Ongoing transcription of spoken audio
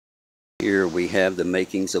Here we have the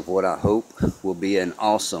makings of what I hope will be an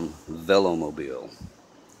awesome velomobile.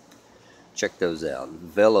 Check those out.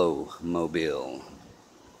 Velomobile.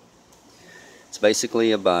 It's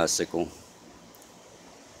basically a bicycle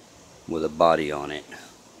with a body on it.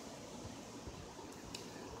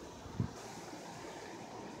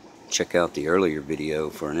 Check out the earlier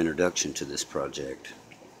video for an introduction to this project.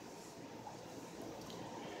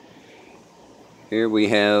 Here we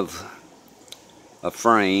have a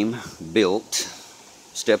frame built,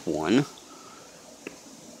 step 1,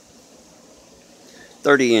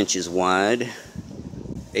 30 inches wide,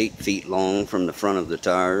 8 feet long from the front of the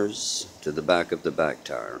tires to the back of the back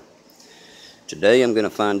tire. Today I'm going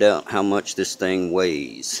to find out how much this thing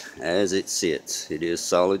weighs as it sits. It is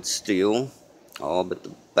solid steel, all but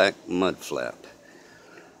the back mud flap.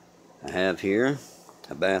 I have here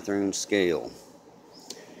a bathroom scale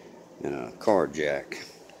and a car jack.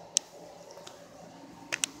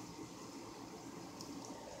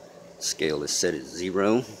 Scale is set at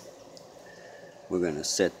 0. We're going to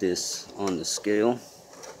set this on the scale.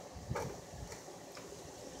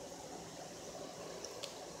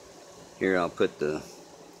 Here I'll put the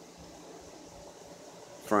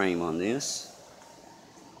frame on this.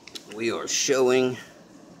 We are showing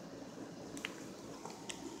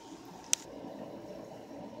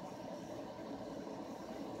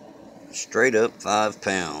straight up 5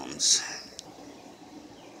 pounds.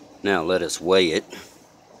 Now let us weigh it.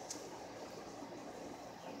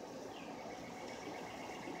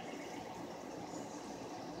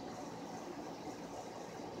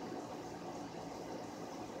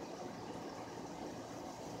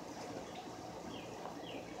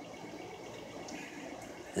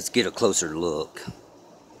 Let's get a closer look.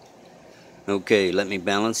 Okay, let me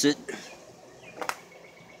balance it.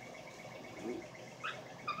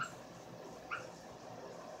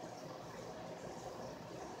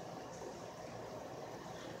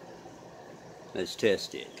 Let's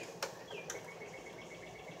test it.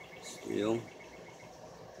 Still.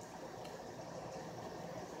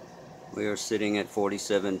 We are sitting at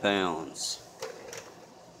 47 pounds.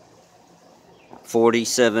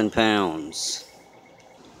 47 pounds.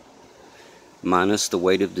 Minus the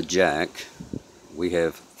weight of the jack, we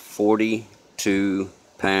have 42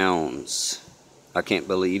 pounds. I can't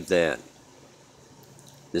believe that.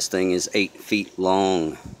 This thing is 8 feet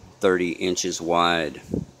long, 30 inches wide.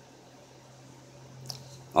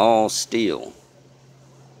 All steel.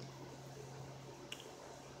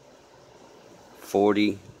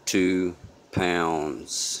 42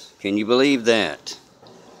 pounds. Can you believe that?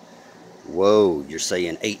 Whoa, you're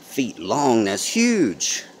saying 8 feet long? That's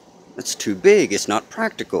huge. That's too big. It's not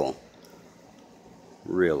practical.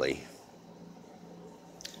 Really?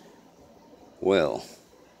 Well,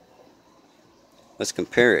 let's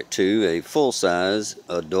compare it to a full-size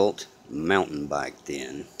adult mountain bike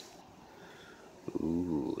then.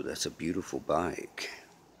 Ooh, that's a beautiful bike.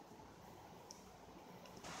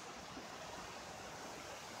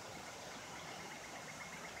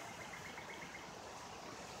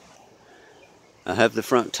 I have the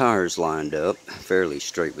front tires lined up fairly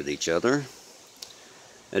straight with each other.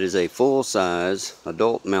 It is a full-size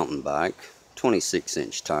adult mountain bike,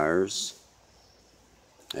 26-inch tires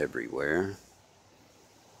everywhere.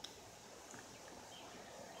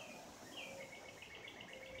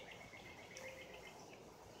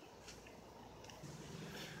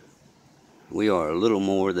 We are a little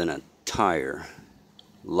more than a tire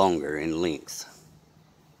longer in length.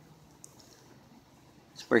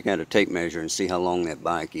 Let's break out a tape measure and see how long that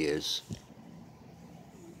bike is.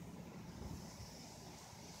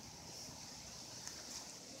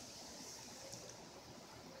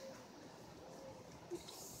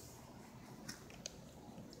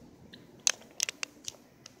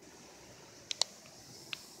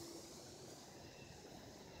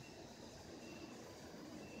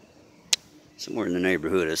 Somewhere in the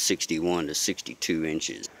neighborhood of 61 to 62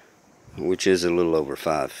 inches, which is a little over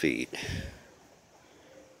 5 feet.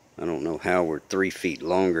 I don't know how we're 3 feet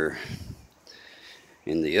longer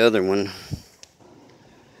in the other one.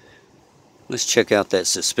 Let's check out that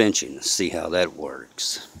suspension, see how that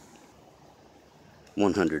works.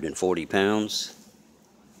 140 pounds.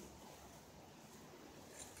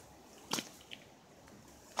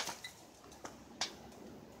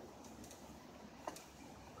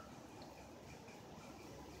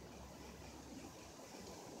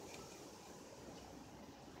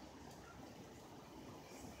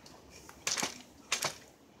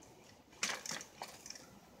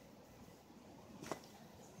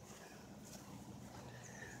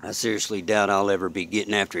 I seriously doubt I'll ever be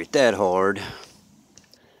getting after it that hard,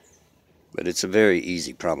 but it's a very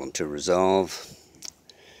easy problem to resolve.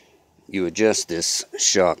 you adjust this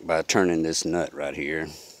shock by turning this nut right here,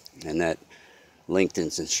 and that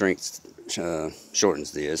lengthens and shrinks,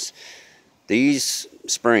 shortens this. These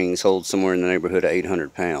springs hold somewhere in the neighborhood of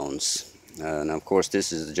 800 pounds. Now, of course,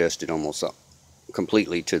 this is adjusted almost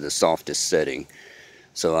completely to the softest setting.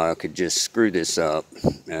 So I could just screw this up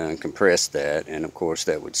and compress that, and of course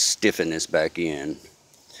that would stiffen this back in.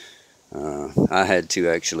 I had to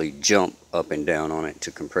actually jump up and down on it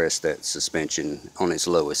to compress that suspension on its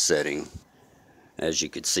lowest setting. As you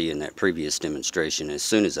could see in that previous demonstration, as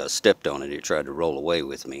soon as I stepped on it, it tried to roll away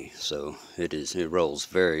with me. So it rolls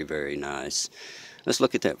very, very nice. Let's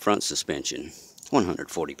look at that front suspension.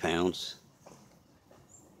 140 pounds.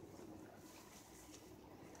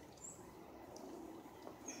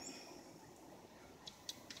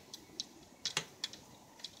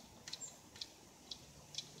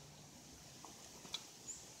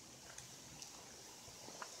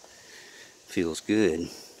 Feels good.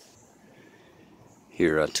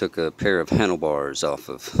 Here I took a pair of handlebars off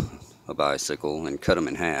of a bicycle and cut them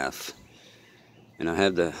in half. And I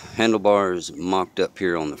have the handlebars mocked up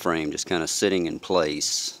here on the frame, just kind of sitting in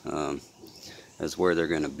place as where they're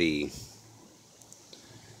going to be.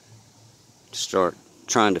 Start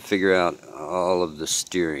trying to figure out all of the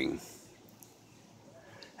steering.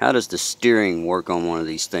 How does the steering work on one of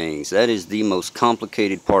these things? That is the most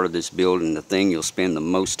complicated part of this build, and the thing you'll spend the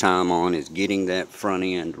most time on is getting that front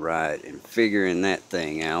end right and figuring that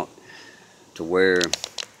thing out to where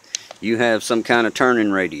you have some kind of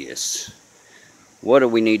turning radius. What do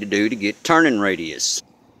we need to do to get turning radius?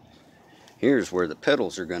 Here's where the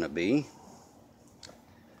pedals are going to be.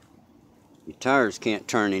 Your tires can't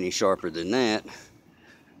turn any sharper than that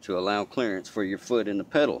to allow clearance for your foot in the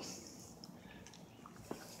pedal.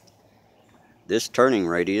 This turning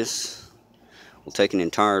radius will take an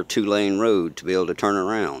entire 2-lane road to be able to turn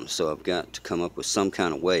around, so I've got to come up with some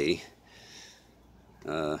kind of way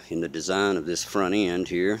in the design of this front end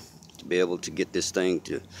here to be able to get this thing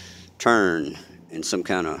to turn in some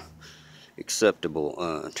kind of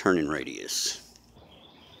acceptable turning radius.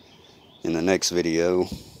 In the next video,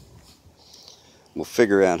 we'll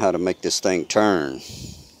figure out how to make this thing turn.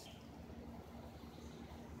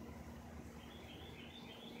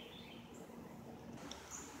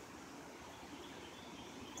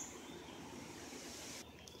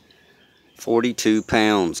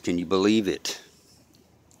 £42, can you believe it?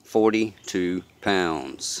 42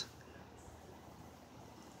 pounds.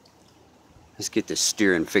 Let's get this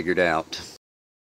steering figured out.